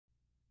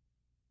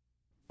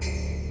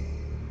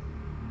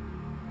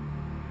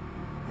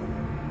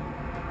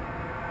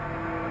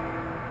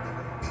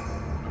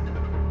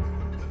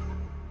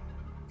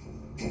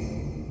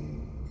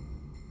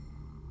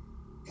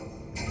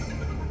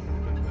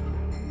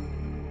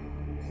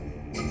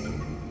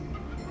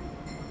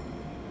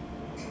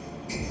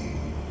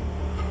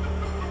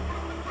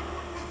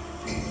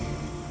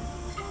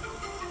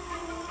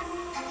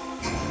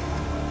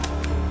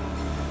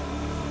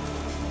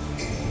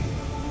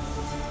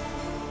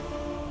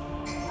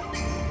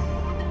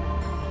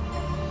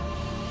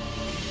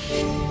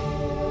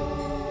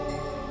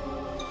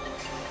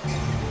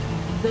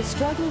The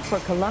struggle for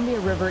Columbia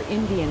River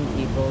Indian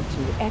people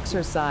to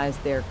exercise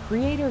their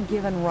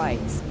creator-given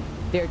rights,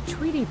 their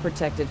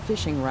treaty-protected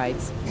fishing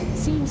rights,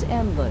 seems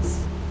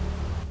endless.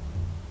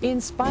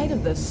 In spite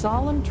of the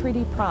solemn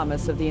treaty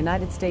promise of the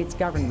United States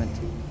government,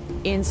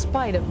 in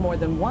spite of more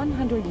than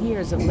 100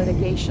 years of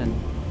litigation,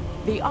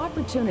 the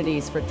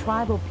opportunities for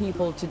tribal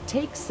people to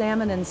take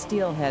salmon and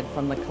steelhead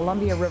from the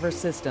Columbia River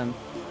system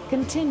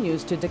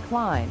continues to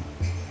decline.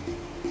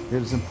 It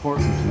is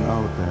important to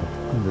note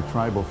that the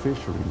tribal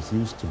fisheries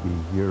used to be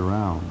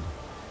year-round.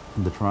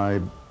 The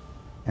tribe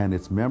and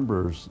its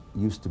members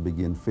used to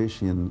begin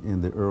fishing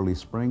in the early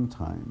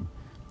springtime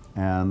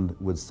and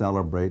would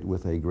celebrate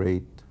with a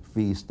great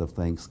feast of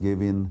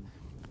Thanksgiving.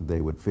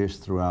 They would fish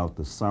throughout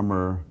the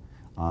summer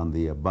on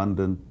the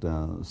abundant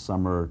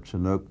summer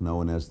Chinook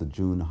known as the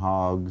June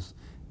hogs.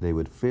 They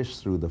would fish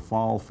through the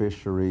fall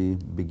fishery,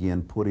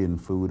 begin putting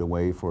food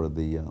away for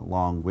the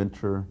long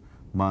winter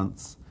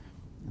months.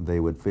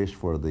 They would fish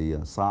for the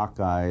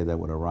sockeye that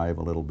would arrive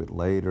a little bit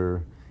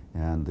later,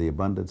 and the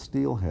abundant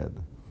steelhead.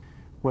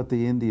 What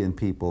the Indian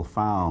people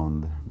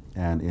found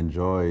and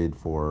enjoyed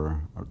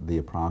for the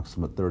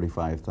approximate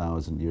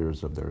 35,000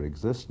 years of their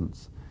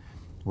existence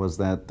was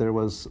that there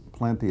was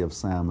plenty of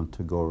salmon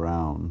to go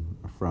around,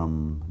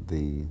 from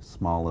the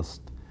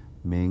smallest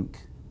mink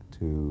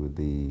to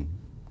the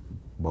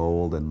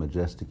bold and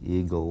majestic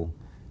eagle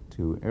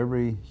to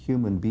every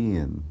human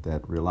being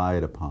that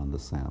relied upon the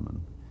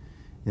salmon.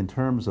 In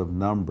terms of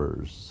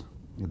numbers,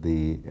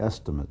 the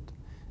estimate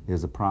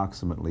is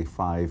approximately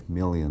 5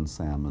 million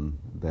salmon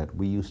that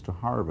we used to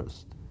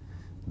harvest.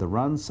 The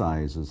run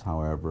sizes,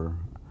 however,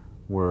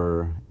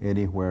 were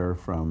anywhere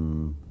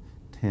from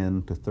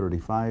 10 to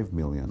 35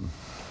 million.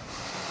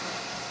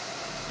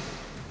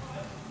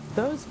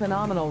 Those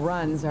phenomenal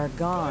runs are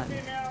gone.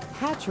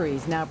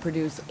 Hatcheries now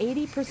produce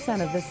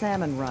 80% of the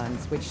salmon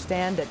runs, which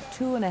stand at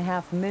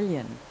 2.5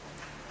 million.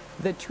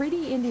 The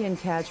treaty Indian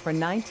catch for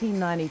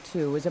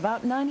 1992 was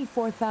about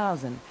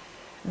 94,000.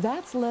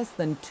 That's less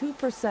than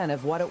 2%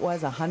 of what it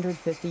was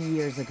 150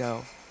 years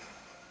ago.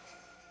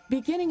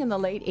 Beginning in the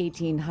late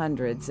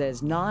 1800s,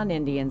 as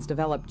non-Indians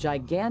developed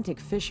gigantic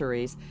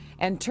fisheries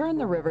and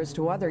turned the rivers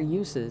to other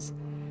uses,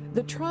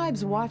 the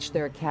tribes watched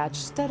their catch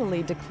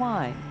steadily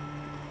decline.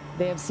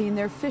 They have seen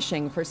their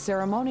fishing for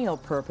ceremonial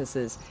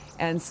purposes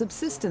and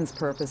subsistence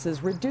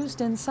purposes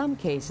reduced in some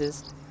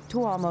cases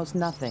to almost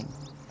nothing.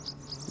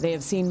 They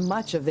have seen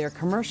much of their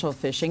commercial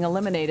fishing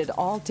eliminated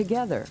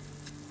altogether.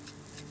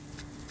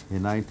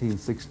 In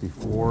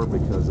 1964,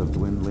 because of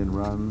dwindling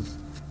runs,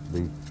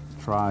 the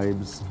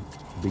tribes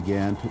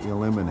began to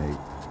eliminate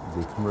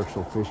the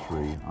commercial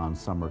fishery on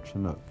summer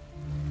Chinook.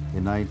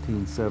 In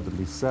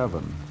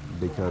 1977,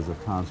 because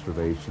of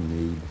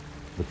conservation need,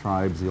 the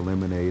tribes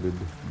eliminated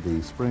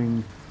the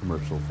spring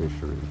commercial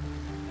fishery.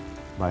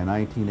 By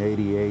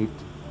 1988,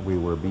 we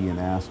were being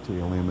asked to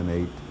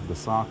eliminate the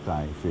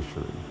sockeye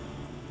fishery.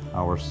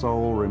 Our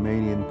sole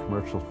remaining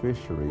commercial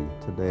fishery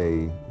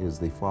today is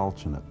the fall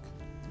Chinook.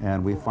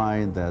 And we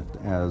find that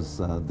as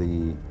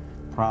the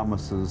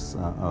promises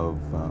of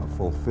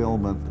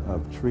fulfillment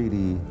of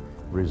treaty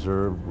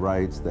reserved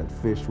rights, that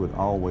fish would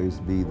always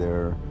be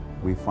there,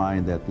 we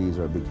find that these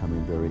are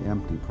becoming very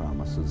empty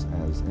promises,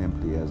 as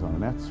empty as our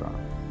nets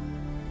are.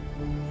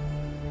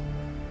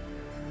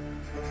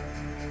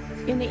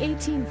 In the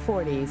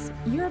 1840s,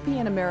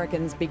 European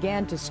Americans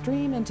began to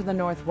stream into the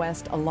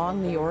Northwest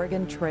along the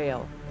Oregon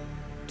Trail.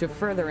 To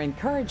further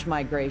encourage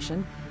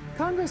migration,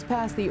 Congress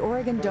passed the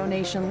Oregon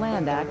Donation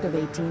Land Act of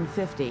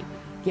 1850,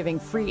 giving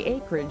free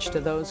acreage to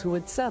those who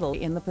would settle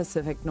in the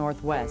Pacific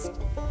Northwest.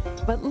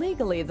 But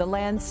legally, the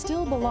land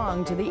still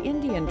belonged to the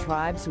Indian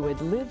tribes who had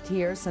lived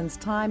here since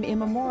time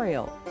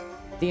immemorial.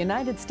 The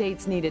United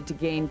States needed to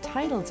gain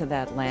title to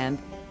that land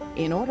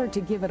in order to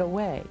give it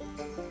away.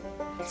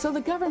 So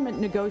the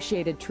government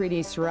negotiated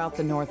treaties throughout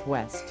the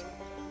Northwest.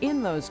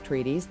 In those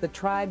treaties, the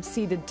tribes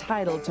ceded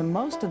title to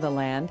most of the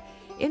land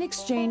in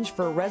exchange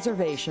for a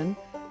reservation,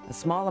 a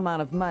small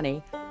amount of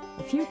money,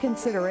 a few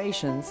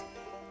considerations,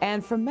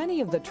 and for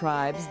many of the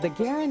tribes, the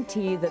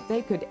guarantee that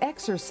they could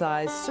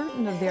exercise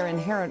certain of their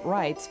inherent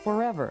rights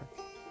forever.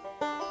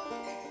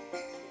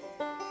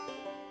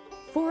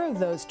 4 of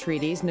those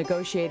treaties,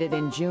 negotiated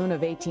in June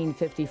of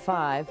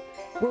 1855,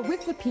 were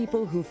with the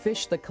people who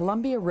fished the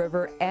Columbia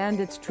River and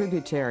its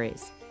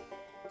tributaries.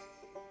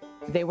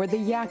 They were the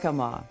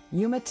Yakima,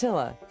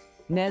 Umatilla,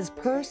 Nez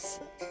Perce,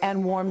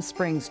 and Warm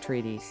Springs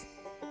treaties.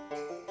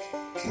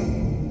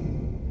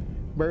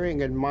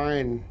 Bearing in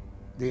mind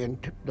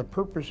the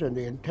purpose and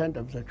the intent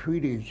of the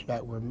treaties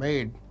that were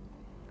made,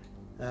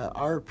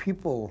 our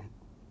people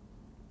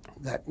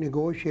that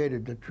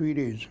negotiated the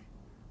treaties,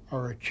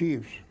 our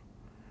chiefs,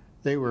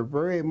 they were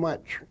very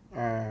much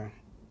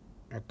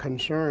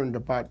concerned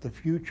about the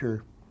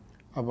future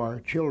of our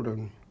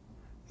children,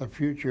 the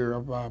future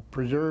of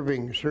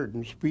preserving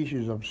certain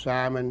species of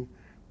salmon,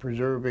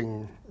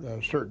 preserving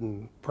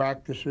certain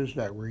practices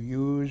that were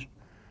used.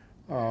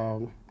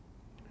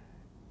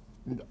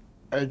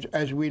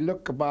 As we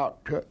look about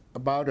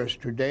us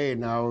today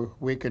now,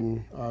 we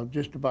can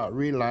just about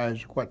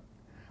realize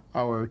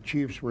our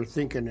chiefs were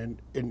thinking in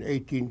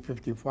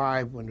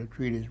 1855 when the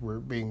treaties were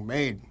being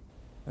made.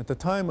 At the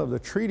time of the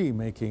treaty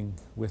making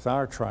with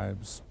our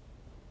tribes,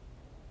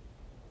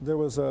 there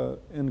was an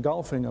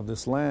engulfing of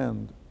this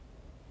land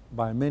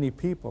by many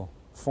people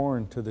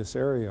foreign to this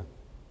area.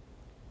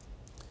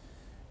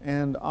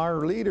 And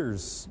our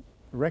leaders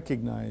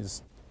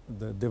recognized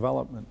the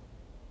development,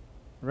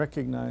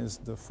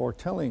 recognized the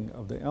foretelling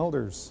of the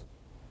elders,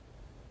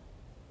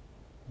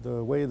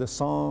 the way the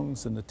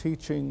songs and the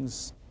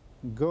teachings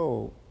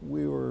go.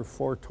 We were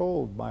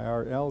foretold by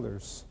our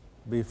elders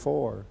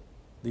before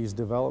these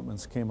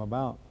developments came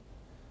about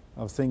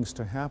of things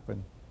to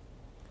happen.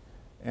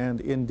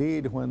 And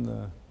indeed, when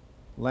the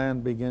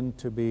land began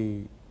to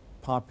be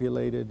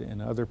populated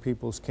and other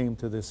peoples came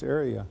to this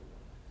area,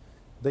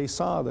 they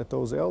saw that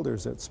those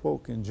elders that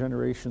spoke in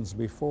generations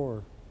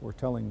before were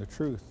telling the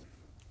truth.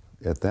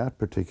 At that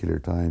particular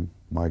time,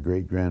 my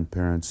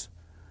great-grandparents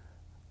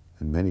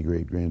and many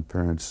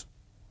great-grandparents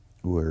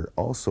were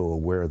also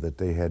aware that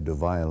they had to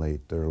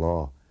violate their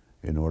law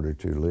in order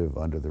to live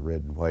under the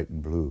red and white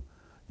and blue.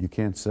 You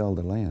can't sell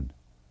the land,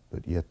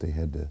 but yet they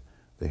had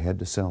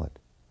to sell it.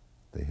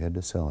 They had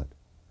to sell it.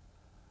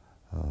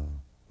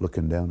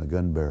 Looking down a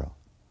gun barrel,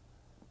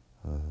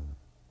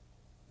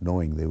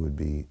 knowing they would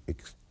be,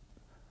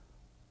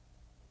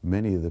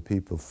 many of the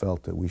people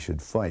felt that we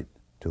should fight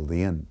till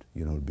the end,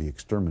 you know, to be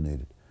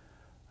exterminated.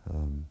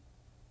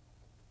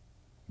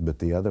 But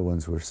the other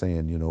ones were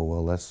saying, you know,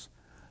 well, let's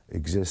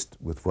exist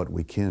with what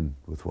we can,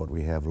 with what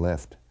we have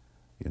left,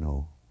 you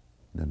know,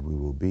 then we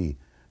will be.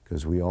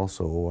 Because we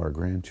also owe our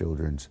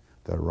grandchildren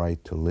the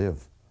right to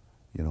live,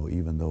 you know,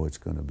 even though it's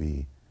going to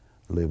be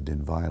lived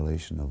in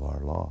violation of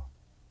our law.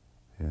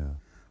 Yeah.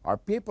 Our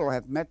people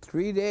had met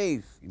 3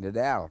 days in the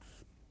Dalles,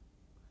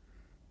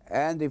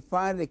 and they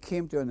finally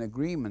came to an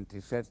agreement.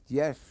 They said,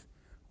 yes,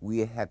 we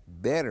had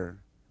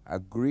better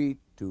agree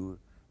to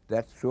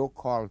that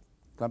so-called,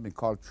 something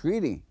called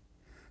treaty,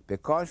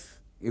 because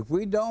if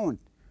we don't,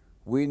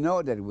 we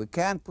know that we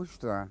can't push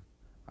the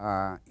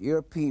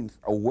Europeans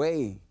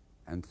away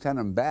and send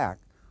them back,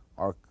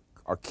 or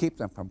keep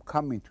them from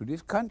coming to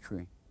this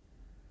country.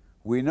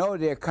 We know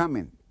they're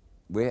coming.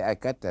 I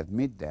got to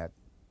admit that.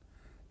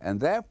 And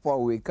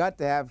therefore, we got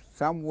to have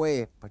some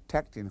way of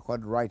protecting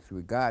what rights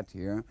we got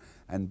here.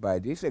 And by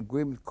this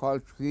agreement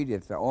called treaty,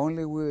 it's the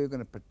only way we're going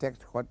to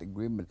protect what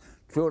agreement.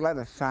 So let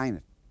us sign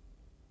it.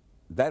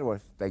 That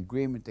was the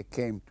agreement they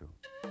came to.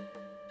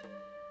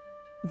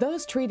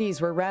 Those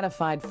treaties were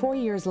ratified 4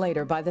 years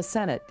later by the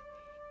Senate.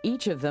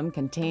 Each of them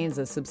contains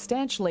a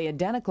substantially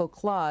identical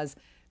clause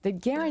that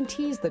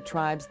guarantees the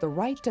tribes the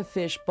right to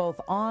fish both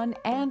on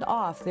and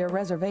off their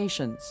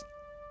reservations.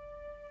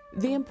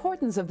 The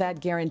importance of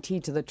that guarantee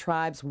to the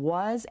tribes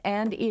was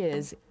and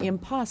is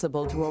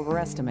impossible to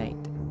overestimate.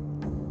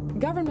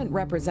 Government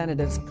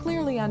representatives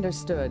clearly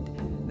understood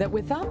that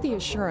without the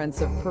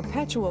assurance of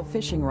perpetual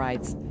fishing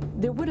rights,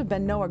 there would have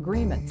been no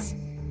agreements.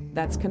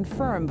 That's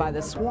confirmed by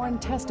the sworn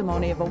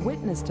testimony of a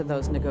witness to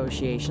those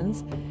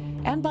negotiations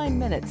and by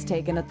minutes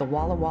taken at the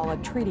Walla Walla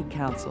Treaty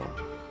Council.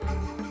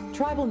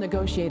 Tribal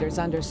negotiators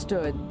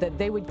understood that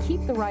they would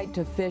keep the right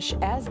to fish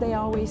as they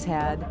always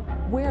had,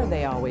 where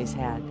they always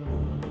had.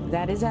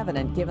 That is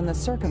evident given the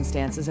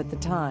circumstances at the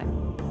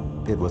time.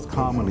 It was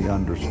commonly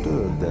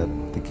understood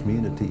that the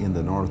community in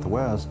the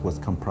Northwest was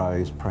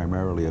comprised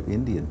primarily of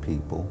Indian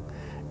people,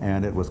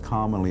 and it was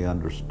commonly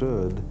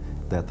understood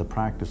that the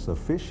practice of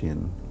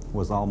fishing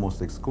was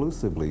almost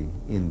exclusively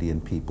Indian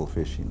people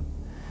fishing.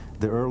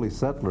 The early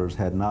settlers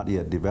had not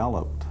yet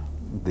developed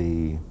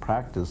the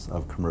practice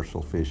of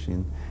commercial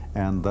fishing,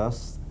 and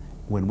thus,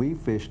 when we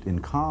fished in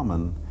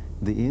common,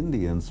 the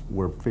Indians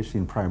were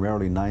fishing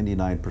primarily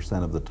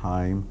 99% of the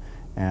time,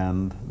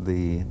 and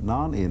the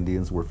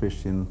non-Indians were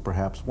fishing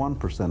perhaps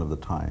 1% of the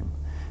time.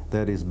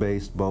 That is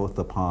based both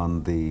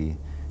upon the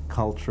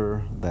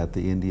culture that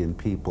the Indian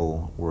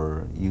people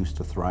were used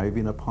to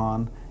thriving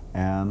upon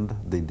and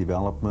the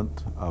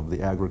development of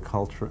the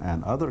agriculture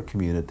and other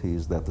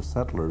communities that the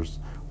settlers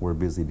were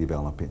busy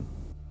developing.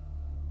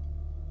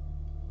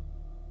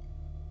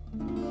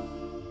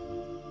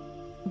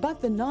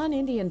 But the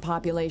non-Indian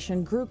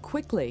population grew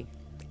quickly,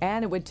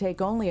 and it would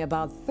take only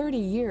about 30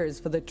 years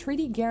for the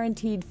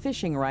treaty-guaranteed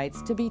fishing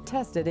rights to be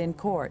tested in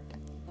court.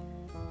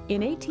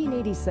 In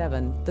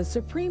 1887, the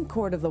Supreme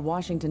Court of the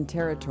Washington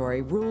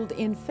Territory ruled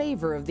in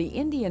favor of the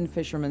Indian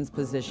fishermen's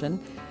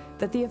position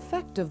that the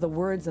effect of the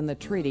words in the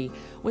treaty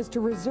was to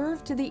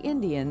reserve to the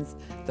Indians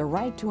the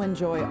right to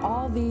enjoy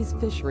all these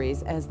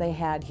fisheries as they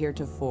had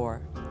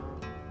heretofore.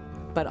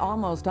 But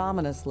almost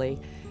ominously,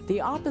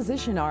 the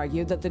opposition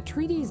argued that the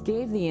treaties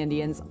gave the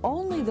Indians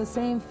only the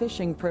same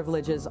fishing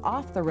privileges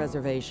off the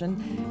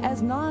reservation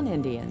as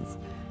non-Indians,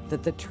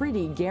 that the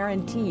treaty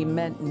guarantee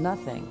meant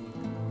nothing.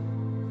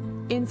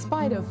 In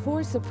spite of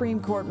 4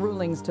 Supreme Court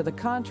rulings to the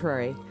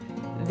contrary,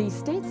 the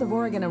states of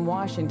Oregon and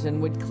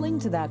Washington would cling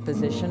to that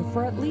position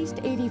for at least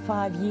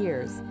 85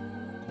 years.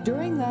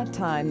 During that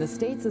time, the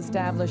states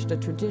established a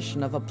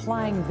tradition of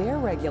applying their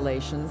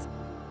regulations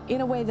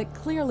in a way that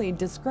clearly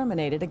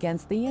discriminated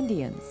against the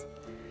Indians.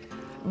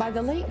 By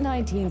the late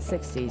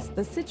 1960s,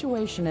 the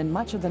situation in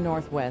much of the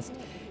Northwest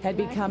had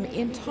become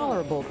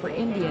intolerable for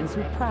Indians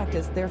who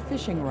practiced their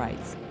fishing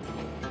rights.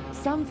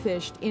 Some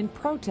fished in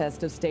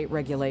protest of state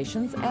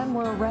regulations and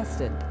were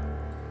arrested.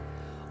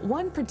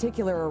 One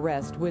particular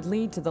arrest would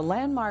lead to the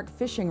landmark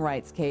fishing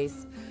rights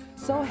case,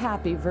 So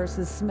Happy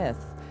versus Smith,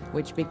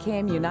 which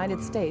became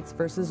United States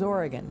versus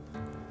Oregon.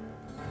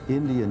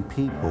 Indian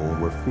people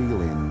were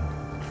feeling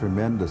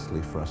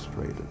tremendously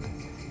frustrated.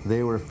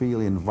 They were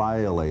feeling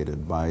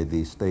violated by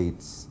the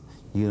state's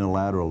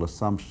unilateral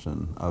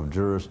assumption of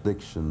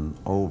jurisdiction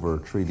over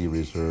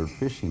treaty-reserved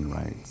fishing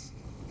rights.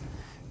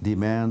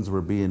 Demands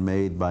were being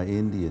made by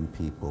Indian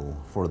people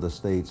for the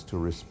states to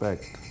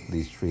respect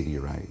these treaty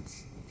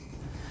rights.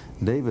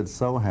 David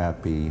So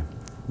Happy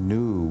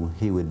knew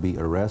he would be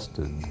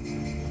arrested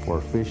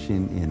for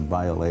fishing in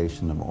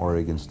violation of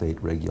Oregon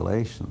state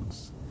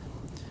regulations.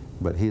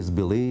 But his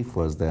belief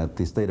was that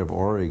the state of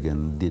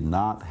Oregon did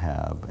not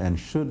have and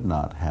should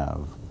not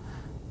have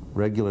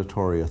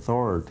regulatory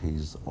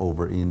authorities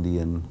over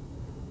Indian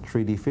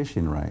treaty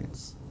fishing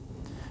rights.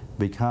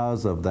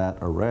 Because of that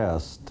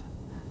arrest,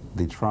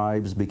 the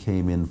tribes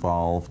became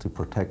involved to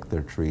protect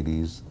their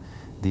treaties.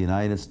 The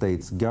United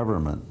States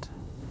government,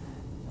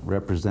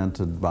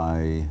 represented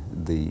by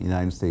the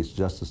United States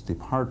Justice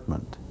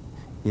Department,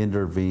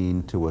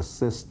 intervened to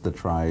assist the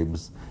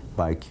tribes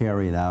by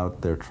carrying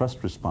out their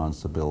trust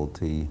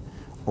responsibility,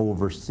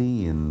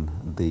 overseeing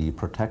the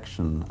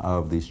protection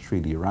of these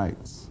treaty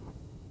rights.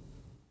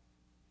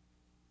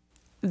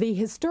 The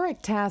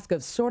historic task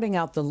of sorting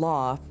out the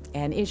law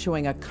and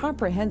issuing a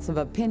comprehensive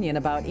opinion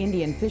about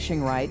Indian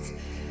fishing rights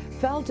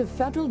fell to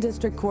Federal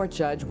District Court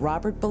Judge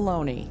Robert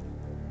Baloney.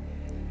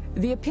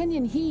 The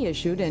opinion he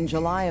issued in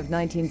July of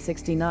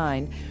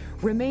 1969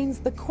 remains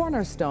the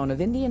cornerstone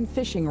of Indian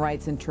fishing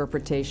rights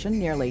interpretation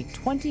nearly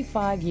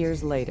 25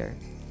 years later.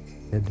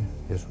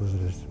 This was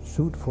a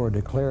suit for a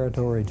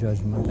declaratory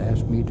judgment,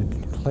 asked me to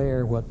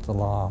declare what the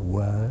law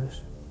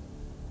was.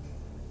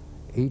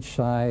 Each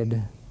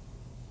side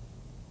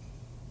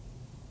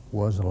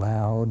was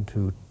allowed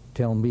to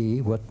tell me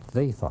what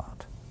they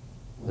thought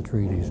the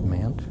treaties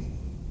meant.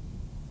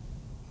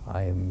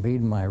 I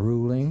made my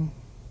ruling.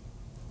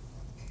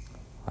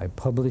 I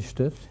published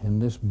it in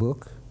this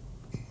book,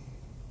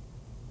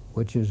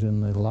 which is in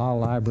the law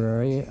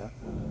library,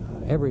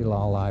 every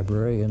law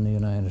library in the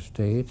United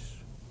States.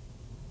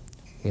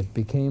 It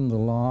became the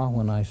law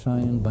when I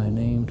signed my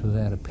name to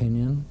that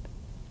opinion,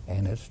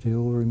 and it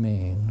still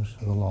remains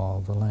the law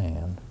of the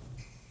land.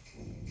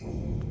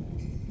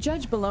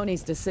 Judge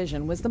Baloney's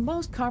decision was the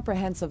most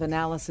comprehensive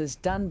analysis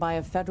done by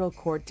a federal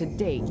court to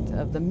date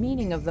of the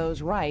meaning of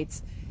those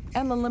rights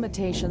and the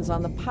limitations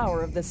on the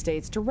power of the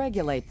states to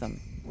regulate them.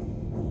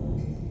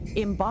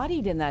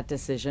 Embodied in that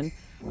decision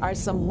are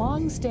some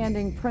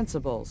long-standing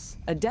principles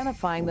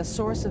identifying the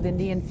source of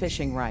Indian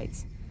fishing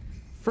rights.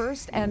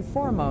 First and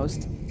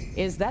foremost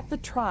is that the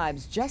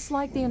tribes, just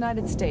like the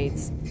United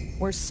States,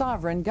 were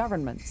sovereign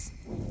governments.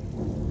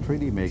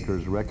 Treaty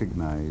makers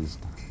recognized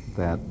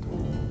that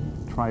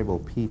tribal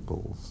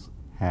peoples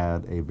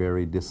had a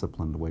very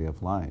disciplined way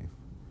of life,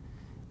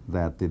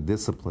 that the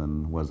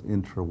discipline was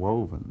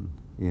interwoven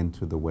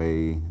into the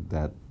way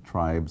that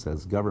tribes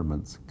as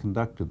governments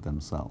conducted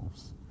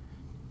themselves.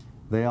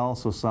 They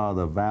also saw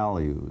the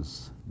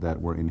values that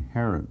were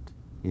inherent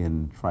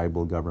in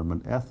tribal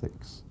government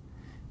ethics.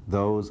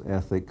 Those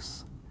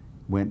ethics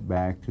went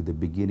back to the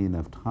beginning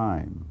of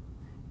time.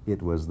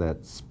 It was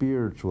that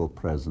spiritual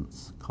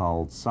presence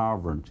called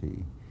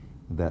sovereignty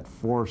that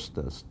forced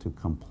us to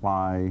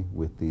comply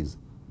with these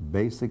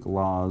basic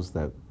laws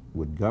that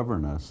would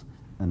govern us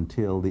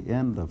until the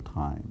end of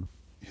time.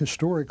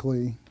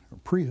 Historically, or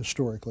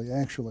prehistorically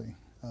actually,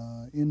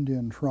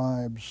 Indian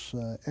tribes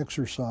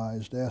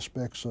exercised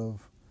aspects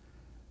of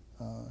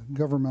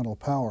governmental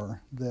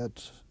power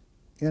that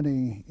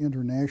any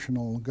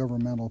international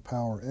governmental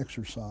power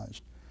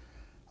exercised.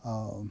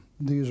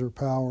 These are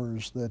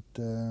powers that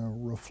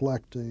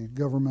reflect a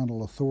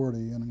governmental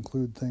authority and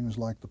include things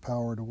like the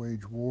power to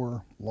wage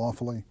war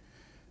lawfully,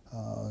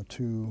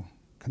 to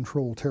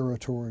control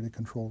territory, to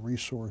control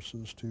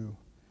resources, to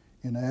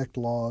enact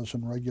laws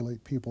and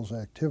regulate people's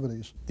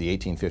activities. The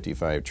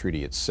 1855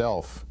 treaty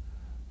itself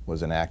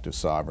was an act of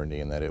sovereignty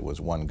in that it was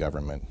one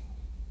government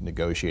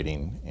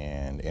negotiating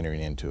and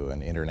entering into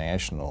an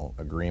international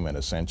agreement,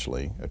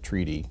 essentially, a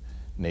treaty,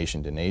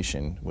 nation to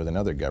nation, with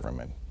another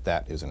government.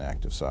 That is an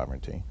act of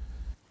sovereignty.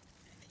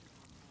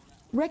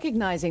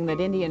 Recognizing that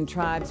Indian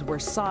tribes were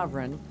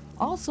sovereign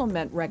also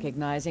meant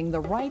recognizing the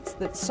rights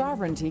that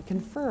sovereignty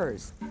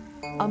confers.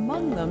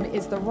 Among them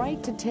is the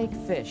right to take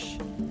fish.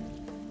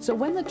 So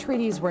when the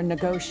treaties were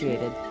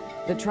negotiated,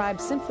 the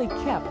tribes simply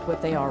kept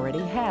what they already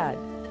had.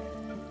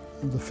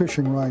 The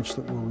fishing rights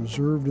that were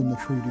reserved in the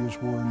treaties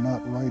were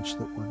not rights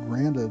that were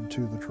granted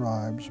to the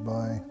tribes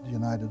by the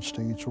United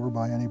States or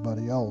by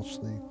anybody else.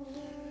 The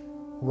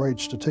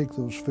rights to take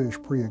those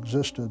fish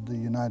pre-existed the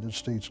United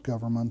States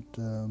government,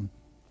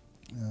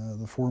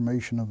 the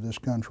formation of this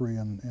country,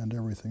 and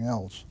everything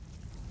else.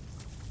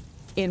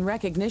 In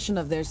recognition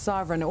of their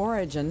sovereign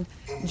origin,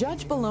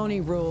 Judge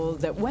Baloney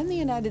ruled that when the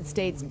United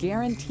States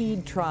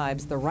guaranteed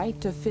tribes the right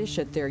to fish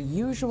at their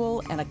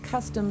usual and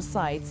accustomed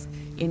sites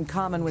in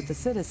common with the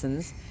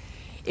citizens,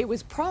 it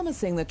was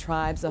promising the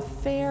tribes a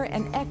fair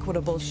and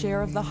equitable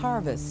share of the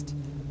harvest.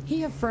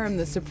 He affirmed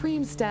the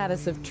supreme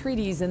status of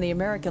treaties in the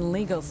American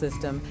legal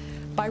system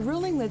by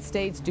ruling that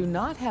states do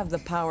not have the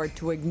power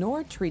to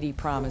ignore treaty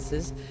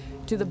promises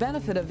to the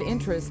benefit of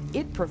interests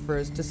it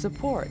prefers to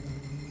support.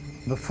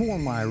 Before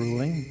my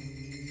ruling,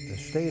 the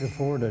state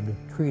afforded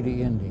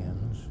treaty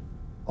Indians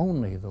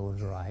only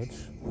those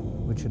rights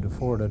which it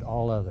afforded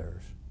all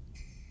others.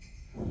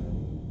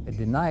 It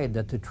denied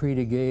that the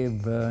treaty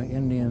gave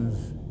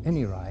Indians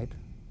any right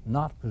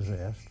not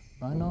possessed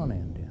by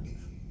non-Indians.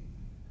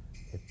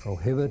 It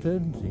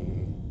prohibited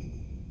the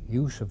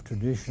use of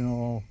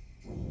traditional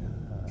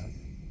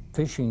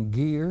fishing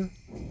gear,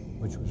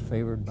 which was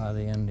favored by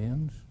the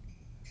Indians.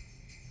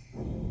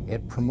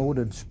 It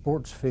promoted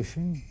sports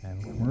fishing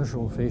and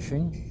commercial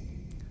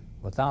fishing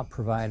without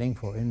providing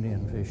for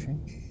Indian fishing.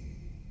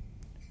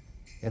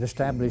 It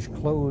established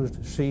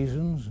closed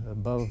seasons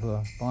above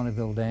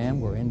Bonneville Dam,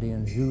 where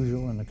Indians'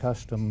 usual and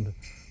accustomed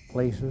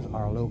places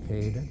are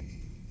located.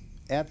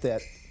 At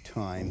that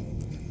time,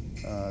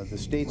 the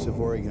states of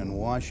Oregon and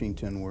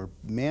Washington were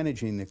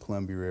managing the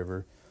Columbia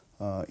River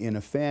in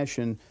a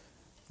fashion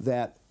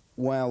that,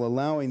 while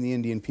allowing the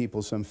Indian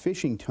people some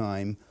fishing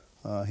time,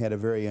 had a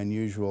very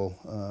unusual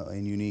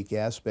and unique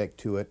aspect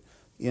to it,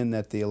 in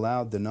that they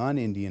allowed the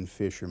non-Indian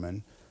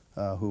fishermen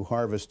who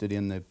harvested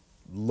in the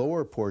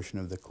lower portion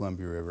of the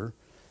Columbia River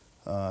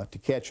to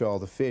catch all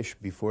the fish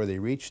before they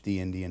reached the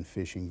Indian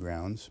fishing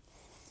grounds,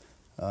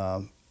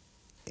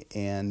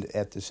 and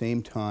at the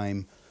same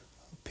time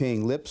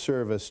paying lip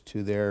service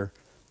to their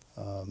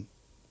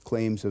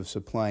claims of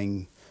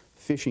supplying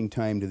fishing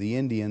time to the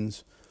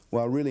Indians,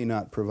 while really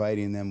not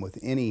providing them with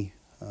any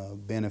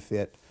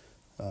benefit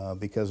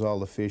because all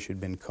the fish had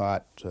been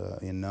caught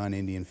in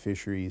non-Indian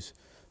fisheries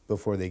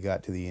before they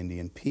got to the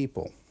Indian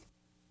people.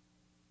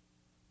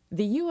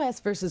 The U.S.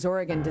 versus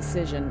Oregon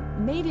decision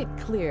made it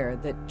clear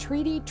that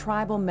treaty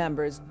tribal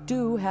members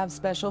do have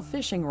special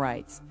fishing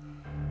rights.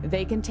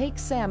 They can take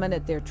salmon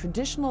at their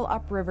traditional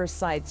upriver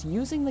sites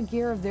using the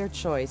gear of their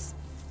choice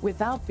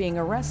without being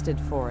arrested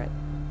for it.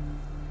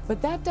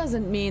 But that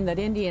doesn't mean that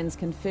Indians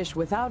can fish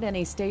without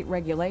any state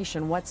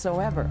regulation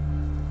whatsoever.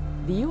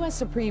 The U.S.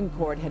 Supreme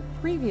Court had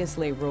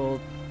previously ruled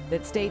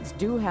that states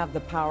do have the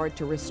power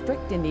to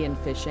restrict Indian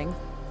fishing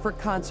for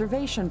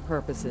conservation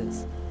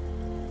purposes.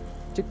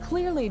 To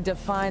clearly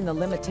define the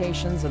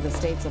limitations of the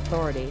state's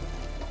authority,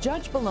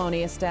 Judge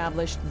Baloney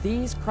established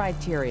these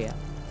criteria.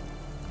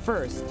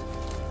 First,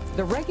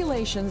 the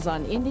regulations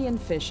on Indian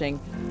fishing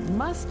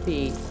must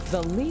be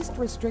the least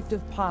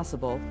restrictive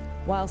possible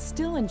while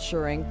still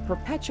ensuring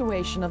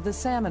perpetuation of the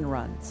salmon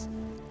runs.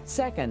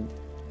 Second,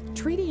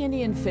 treaty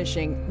Indian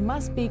fishing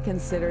must be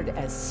considered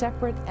as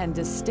separate and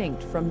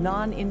distinct from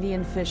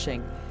non-Indian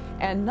fishing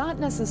and not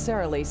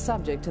necessarily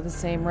subject to the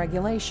same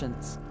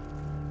regulations.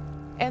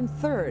 And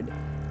third,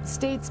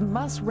 states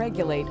must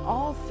regulate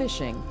all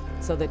fishing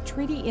so that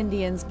treaty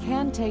Indians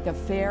can take a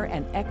fair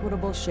and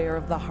equitable share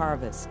of the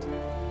harvest.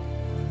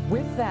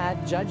 With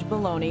that, Judge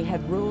Baloney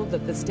had ruled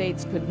that the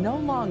states could no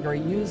longer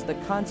use the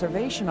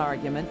conservation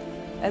argument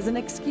as an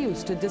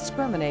excuse to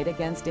discriminate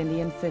against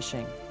Indian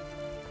fishing.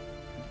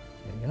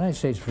 United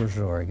States versus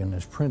Oregon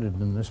is printed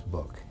in this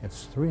book.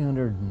 It's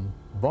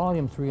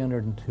volume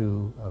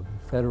 302 of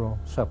Federal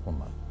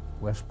Supplement,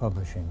 West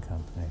Publishing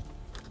Company.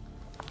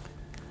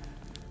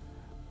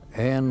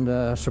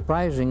 And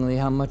surprisingly,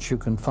 how much you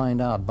can find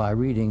out by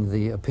reading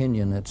the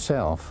opinion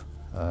itself.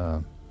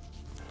 So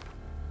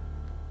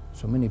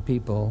many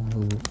people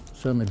who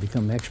suddenly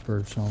become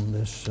experts on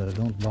this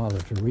don't bother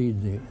to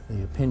read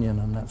the opinion,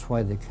 and that's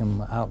why they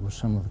come out with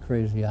some of the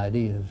crazy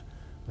ideas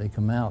they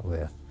come out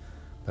with.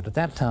 But at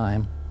that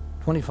time,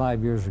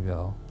 25 years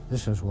ago,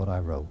 this is what I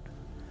wrote.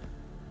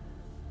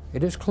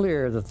 It is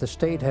clear that the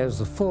state has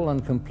the full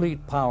and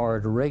complete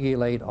power to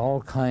regulate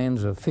all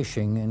kinds of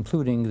fishing,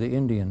 including the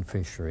Indian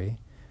fishery,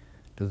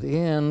 to the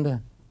end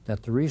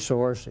that the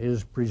resource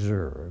is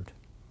preserved.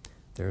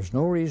 There is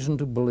no reason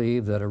to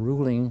believe that a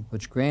ruling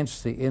which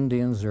grants the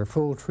Indians their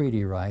full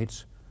treaty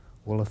rights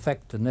will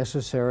affect the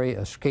necessary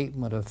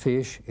escapement of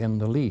fish in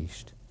the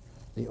least.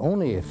 The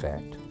only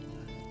effect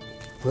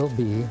will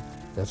be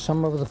that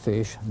some of the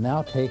fish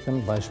now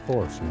taken by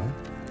sportsmen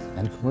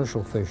and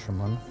commercial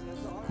fishermen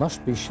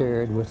must be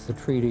shared with the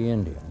treaty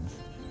Indians,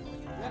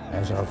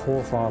 as our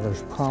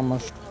forefathers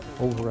promised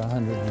over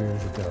 100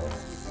 years ago.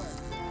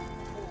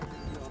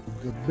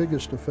 The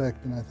biggest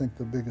effect, and I think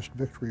the biggest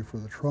victory for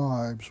the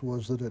tribes,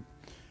 was that it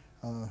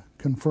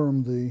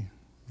confirmed the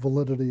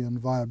validity and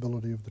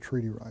viability of the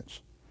treaty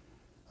rights.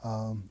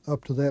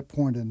 Up to that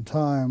point in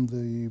time,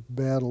 the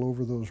battle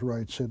over those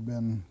rights had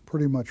been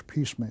pretty much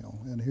piecemeal,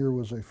 and here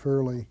was a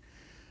fairly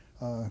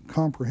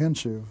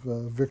comprehensive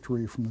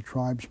victory from the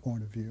tribe's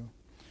point of view.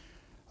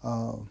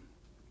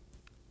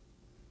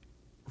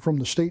 From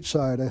the state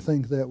side, I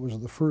think that was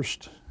the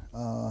first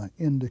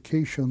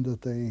indication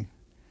that they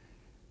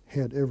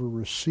had ever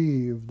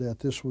received that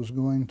this was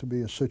going to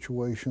be a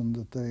situation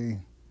that they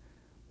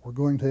were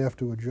going to have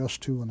to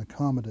adjust to and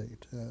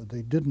accommodate.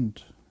 They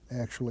didn't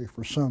actually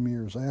for some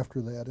years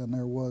after that, and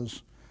there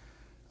was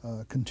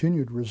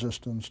continued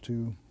resistance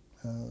to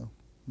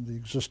the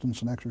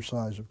existence and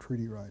exercise of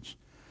treaty rights.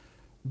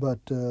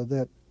 But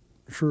that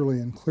surely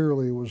and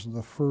clearly was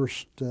the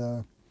first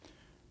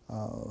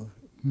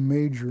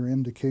major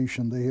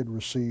indication they had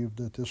received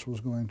that this was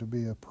going to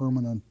be a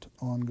permanent,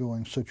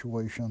 ongoing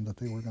situation that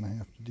they were going to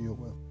have to deal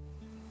with.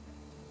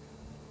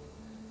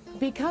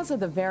 Because of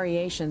the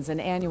variations in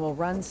annual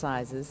run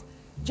sizes,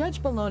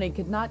 Judge Baloney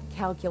could not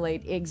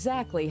calculate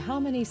exactly how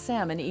many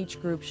salmon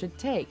each group should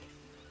take.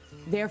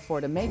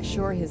 Therefore, to make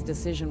sure his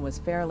decision was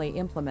fairly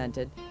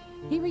implemented,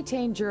 he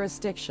retained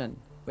jurisdiction,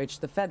 which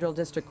the Federal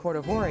District Court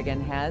of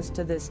Oregon has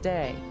to this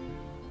day.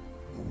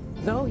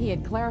 Though he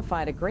had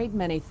clarified a great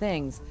many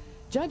things,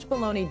 Judge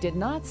Baloney did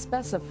not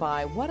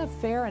specify what a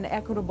fair and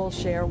equitable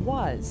share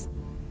was.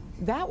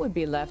 That would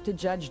be left to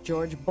Judge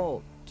George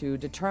Bolt to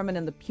determine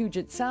in the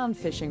Puget Sound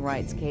fishing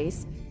rights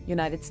case,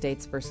 United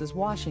States versus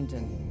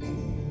Washington.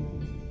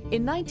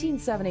 In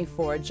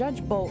 1974,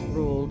 Judge Bolt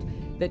ruled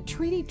that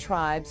treaty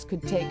tribes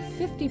could take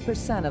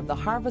 50% of the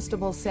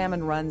harvestable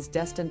salmon runs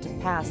destined to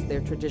pass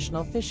their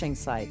traditional fishing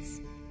sites.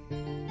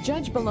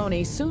 Judge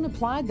Baloney soon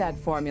applied that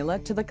formula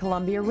to the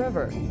Columbia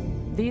River.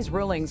 These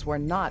rulings were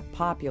not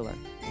popular.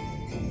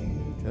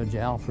 Judge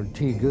Alfred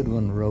T.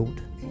 Goodwin wrote,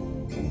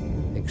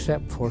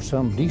 "Except for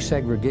some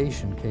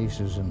desegregation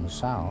cases in the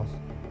South,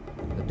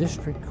 the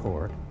district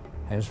court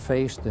has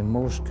faced the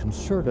most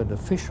concerted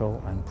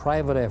official and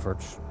private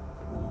efforts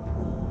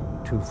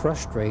to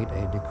frustrate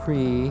a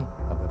decree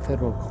of a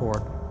federal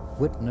court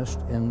witnessed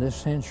in this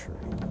century."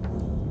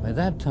 By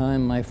that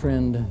time, my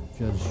friend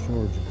Judge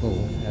George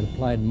Bolt had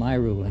applied my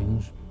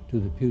rulings to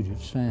the Puget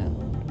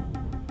Sound.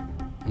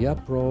 The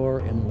uproar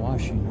in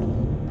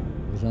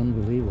Washington was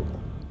unbelievable.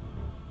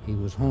 He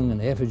was hung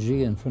in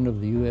effigy in front of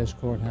the U.S.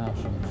 courthouse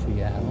in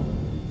Seattle.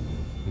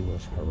 He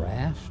was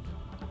harassed.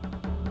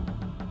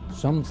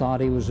 Some thought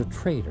he was a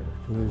traitor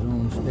to his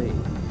own state.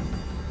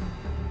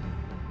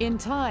 In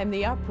time,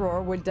 the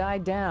uproar would die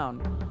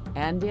down,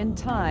 and in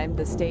time,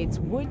 the states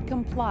would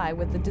comply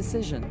with the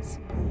decisions.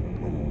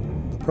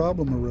 The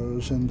problem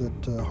arose in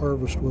that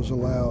harvest was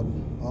allowed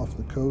off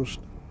the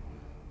coast.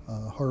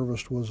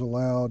 Harvest was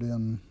allowed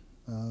in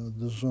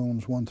the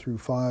zones 1 through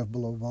 5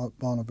 below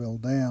Bonneville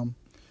Dam.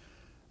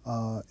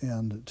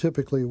 And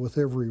typically with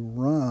every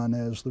run,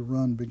 as the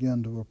run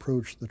began to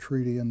approach the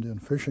Treaty Indian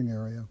fishing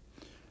area,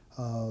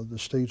 the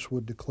states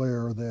would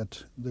declare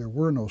that there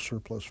were no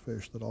surplus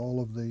fish, that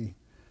all of the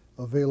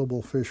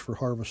available fish for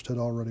harvest had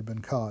already been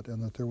caught,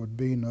 and that there would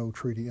be no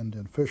Treaty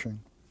Indian fishing.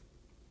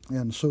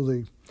 And so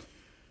the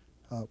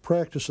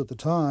practice at the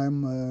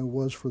time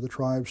was for the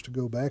tribes to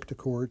go back to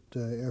court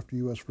after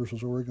U.S.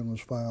 versus Oregon was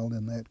filed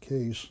in that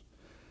case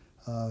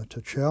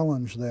to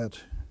challenge that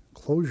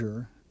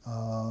closure.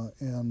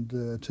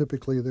 And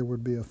typically there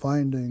would be a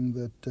finding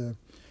that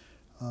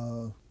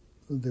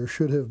there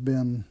should have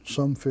been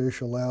some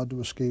fish allowed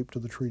to escape to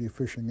the treaty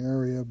fishing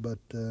area, but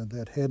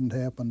that hadn't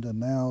happened, and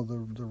now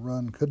the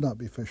run could not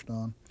be fished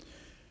on.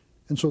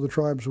 And so the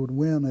tribes would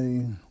win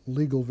a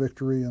legal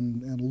victory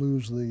and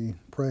lose the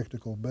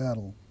practical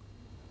battle.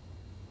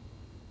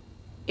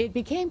 It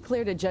became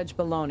clear to Judge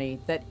Baloney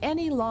that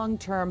any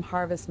long-term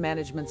harvest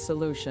management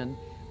solution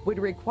would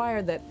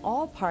require that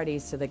all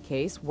parties to the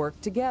case work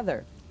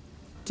together.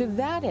 To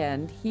that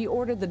end, he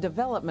ordered the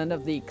development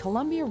of the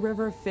Columbia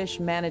River Fish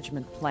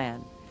Management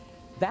Plan.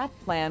 That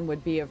plan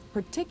would be of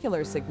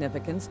particular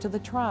significance to the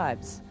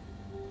tribes.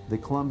 The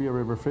Columbia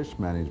River Fish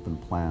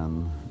Management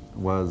Plan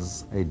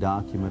was a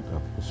document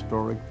of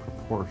historic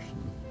proportion.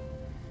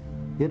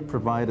 It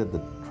provided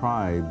the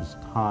tribes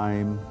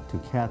time to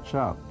catch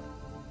up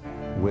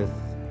with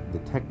the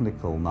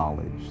technical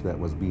knowledge that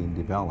was being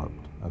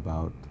developed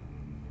about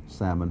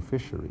salmon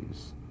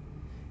fisheries.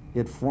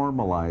 It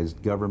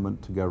formalized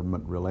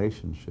government-to-government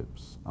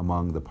relationships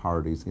among the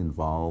parties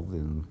involved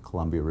in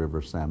Columbia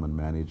River salmon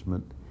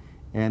management,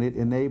 and it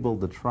enabled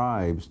the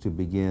tribes to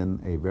begin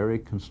a very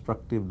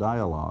constructive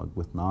dialogue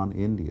with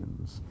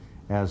non-Indians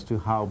as to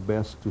how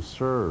best to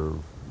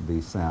serve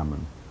the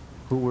salmon,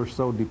 who were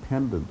so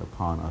dependent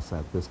upon us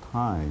at this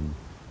time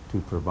to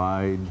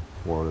provide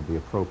for the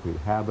appropriate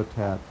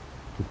habitat,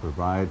 to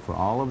provide for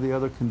all of the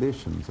other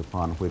conditions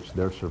upon which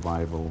their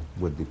survival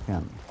would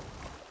depend.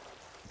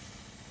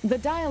 The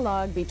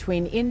dialogue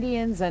between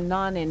Indians and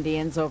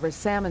non-Indians over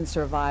salmon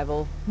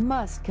survival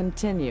must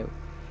continue,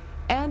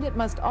 and it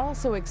must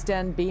also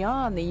extend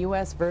beyond the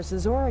U.S.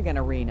 versus Oregon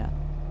arena.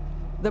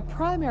 The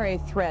primary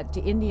threat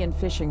to Indian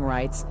fishing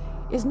rights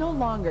is no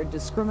longer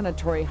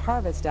discriminatory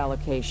harvest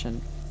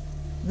allocation.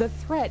 The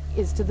threat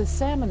is to the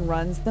salmon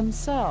runs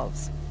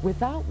themselves,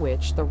 without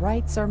which the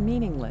rights are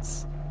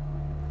meaningless.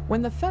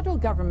 When the federal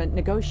government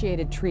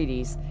negotiated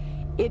treaties,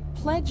 it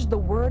pledged the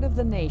word of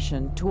the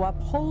nation to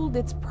uphold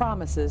its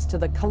promises to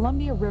the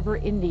Columbia River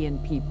Indian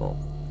people.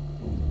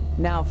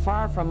 Now,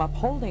 far from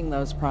upholding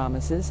those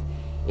promises,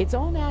 its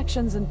own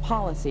actions and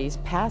policies,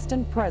 past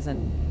and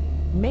present,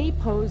 may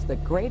pose the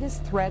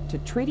greatest threat to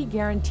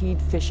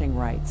treaty-guaranteed fishing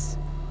rights.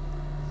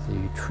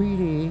 The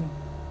treaty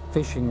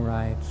fishing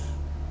rights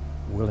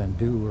will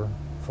endure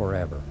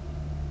forever.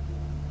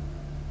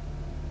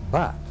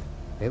 But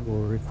it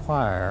will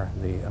require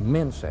the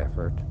immense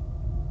effort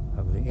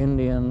of the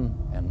Indian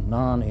and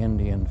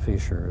non-Indian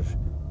fishers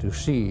to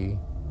see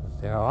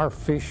that there are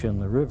fish in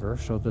the river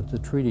so that the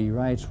treaty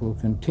rights will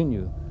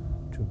continue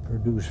to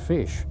produce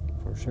fish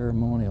for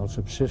ceremonial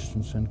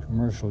subsistence and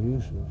commercial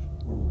uses.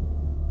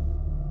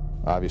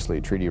 Obviously,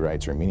 treaty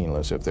rights are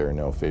meaningless if there are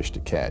no fish to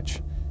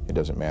catch. It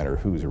doesn't matter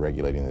who's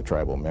regulating the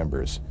tribal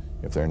members.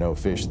 If there are no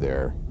fish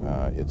there,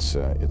 it's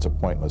a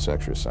pointless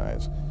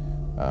exercise.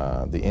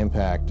 The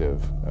impact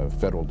of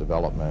federal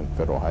development,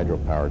 federal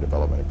hydropower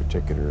development in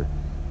particular,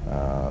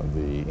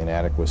 the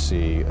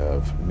inadequacy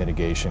of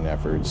mitigation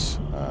efforts,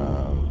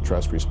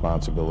 trust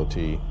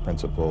responsibility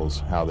principles,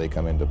 how they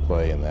come into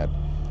play in that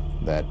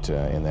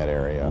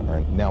area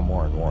are now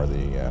more and more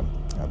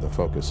the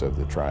focus of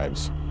the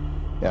tribe's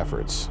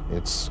efforts.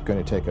 It's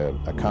going to take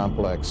a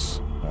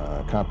complex,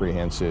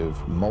 comprehensive,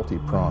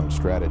 multi-pronged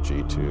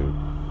strategy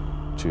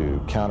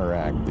to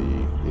counteract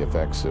the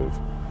effects of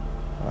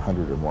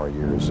 100 or more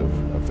years of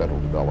federal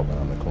development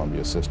on the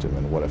Columbia system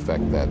and what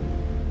effect that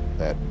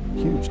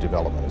huge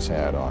development has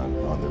had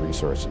on the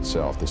resource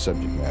itself, the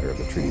subject matter of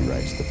the treaty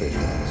rights, the fish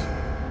rights.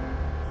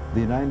 The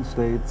United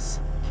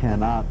States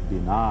cannot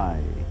deny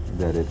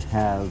that it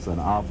has an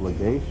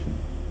obligation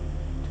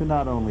to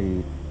not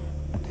only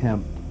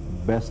attempt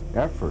best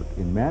effort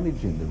in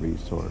managing the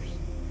resource,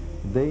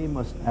 they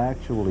must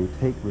actually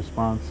take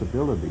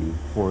responsibility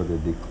for the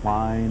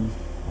decline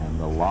and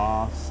the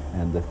loss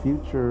and the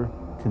future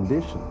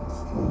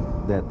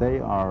conditions that they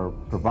are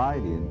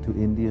providing to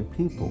Indian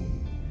people.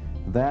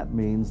 That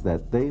means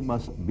that they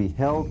must be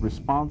held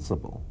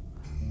responsible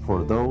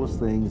for those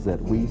things that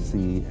we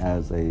see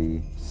as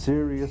a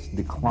serious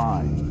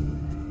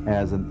decline,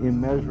 as an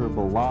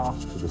immeasurable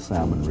loss to the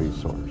salmon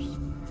resource.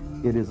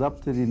 It is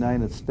up to the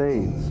United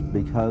States,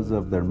 because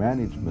of their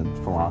management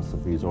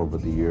philosophies over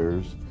the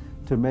years,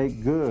 to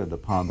make good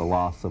upon the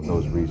loss of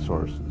those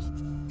resources.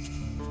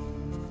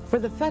 For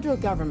the federal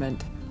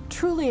government,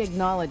 truly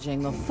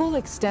acknowledging the full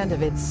extent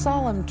of its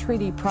solemn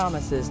treaty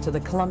promises to the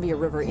Columbia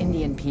River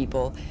Indian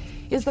people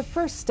is the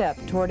first step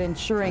toward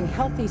ensuring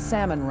healthy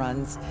salmon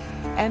runs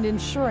and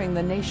ensuring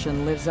the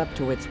nation lives up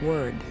to its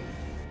word.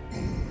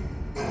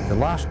 The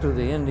loss to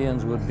the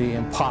Indians would be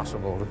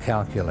impossible to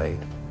calculate.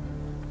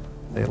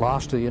 The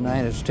loss to the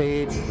United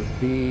States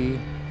would be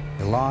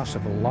the loss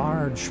of a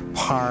large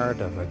part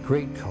of a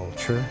great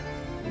culture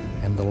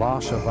and the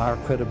loss of our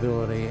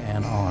credibility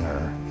and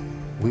honor.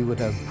 We would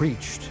have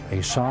breached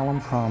a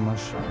solemn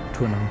promise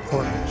to an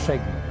important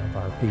segment of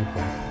our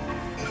people.